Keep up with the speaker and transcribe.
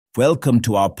Welcome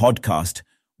to our podcast,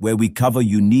 where we cover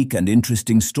unique and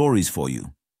interesting stories for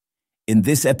you. In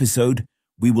this episode,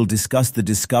 we will discuss the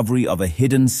discovery of a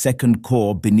hidden second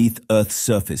core beneath Earth's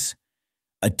surface.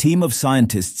 A team of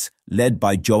scientists, led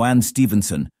by Joanne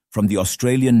Stevenson from the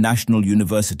Australian National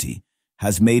University,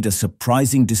 has made a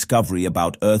surprising discovery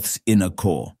about Earth's inner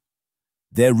core.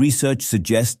 Their research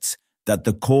suggests that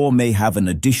the core may have an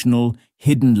additional,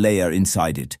 hidden layer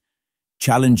inside it,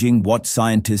 challenging what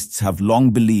scientists have long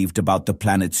believed about the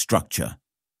planet's structure.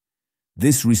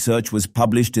 This research was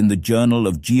published in the Journal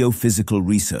of Geophysical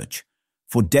Research.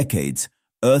 For decades,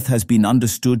 Earth has been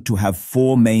understood to have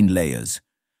four main layers: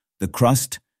 the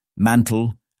crust,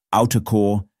 mantle, outer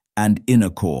core, and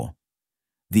inner core.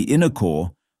 The inner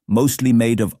core, mostly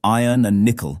made of iron and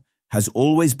nickel, has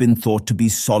always been thought to be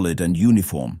solid and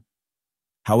uniform.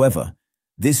 However,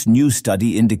 this new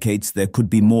study indicates there could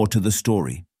be more to the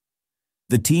story.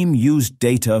 The team used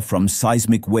data from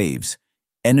seismic waves,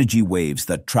 energy waves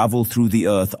that travel through the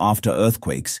Earth after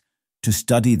earthquakes, to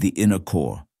study the inner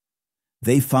core.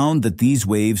 They found that these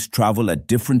waves travel at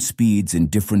different speeds in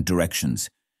different directions,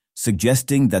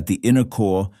 suggesting that the inner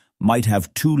core might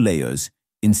have two layers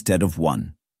instead of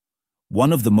one.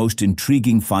 One of the most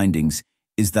intriguing findings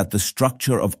is that the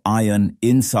structure of iron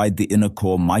inside the inner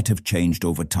core might have changed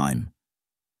over time.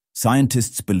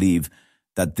 Scientists believe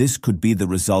that this could be the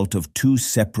result of two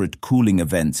separate cooling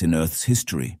events in Earth's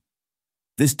history.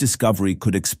 This discovery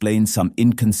could explain some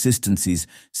inconsistencies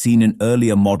seen in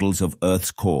earlier models of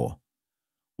Earth's core.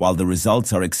 While the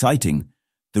results are exciting,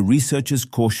 the researchers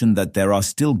caution that there are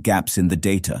still gaps in the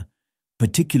data,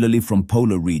 particularly from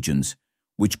polar regions,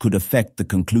 which could affect the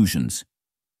conclusions.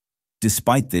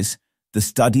 Despite this, the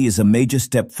study is a major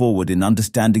step forward in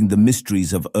understanding the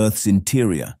mysteries of Earth's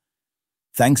interior.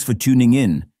 Thanks for tuning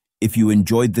in. If you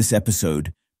enjoyed this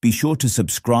episode, be sure to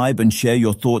subscribe and share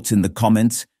your thoughts in the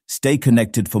comments. Stay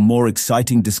connected for more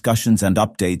exciting discussions and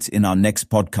updates in our next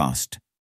podcast.